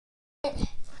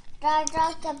Der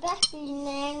skal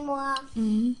bedre mor.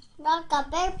 Der skal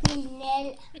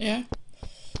bedre. Ja.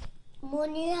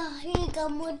 Monia hikker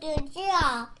mod den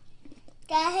siger.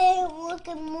 Der er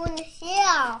ikke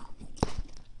monisere.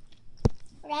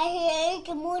 Der er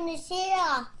ikke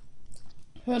monisere.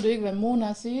 Hører du ikke, hvad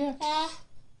Mona siger? Ja.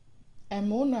 Er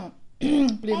Mona...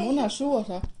 Bliver Mona sur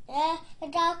så? Ja,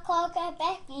 der kokker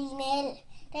bedre.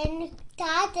 Den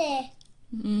tager det.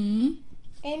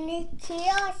 Den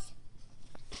køres.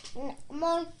 Må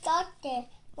godt det.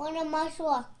 Hun er meget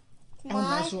sur. Er hun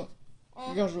meget sur?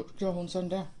 Gjorde hun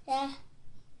sådan der? Ja.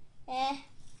 Ja.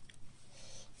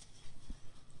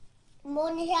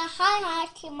 Moni her, hej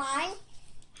til mig.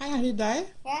 Hej til dig.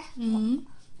 Ja.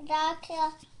 Der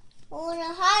kan Moni,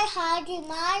 hej til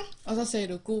mig. Og så sagde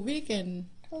du, god weekend.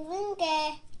 God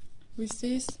weekend. Vi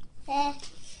ses. Ja.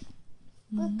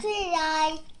 God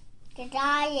dig. Det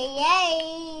der, ja.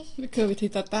 Nu kører vi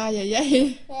til Tata, ja.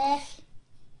 Ja.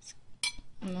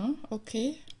 Nå,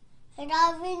 okay.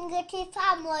 Der vinker til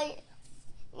farmor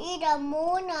i der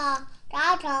måneder, der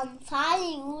er der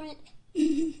farlig uld.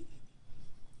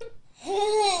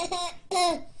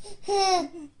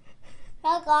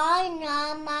 Der går en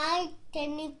af mig,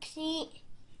 den ikke sige.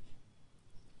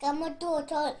 Gammer du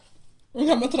 12?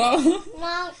 Kammertroll.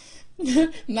 Nej.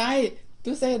 Nej,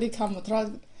 du sagde, det er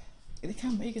kammertroll. Det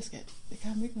kan man ikke, skat. Det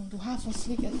kan man ikke, når du har for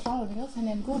slik af trold. Det er også, han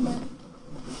er en god mand.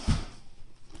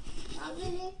 Jeg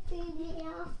vil ikke blive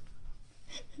her.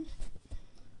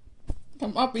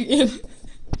 Kom op igen.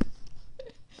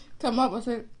 Kom op og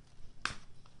se.